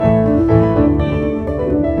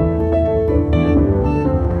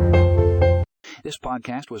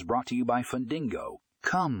podcast was brought to you by Fundingo.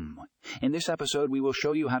 Come. In this episode, we will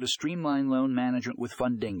show you how to streamline loan management with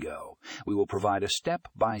Fundingo. We will provide a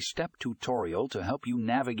step-by-step tutorial to help you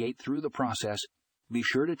navigate through the process. Be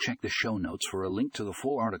sure to check the show notes for a link to the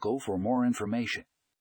full article for more information.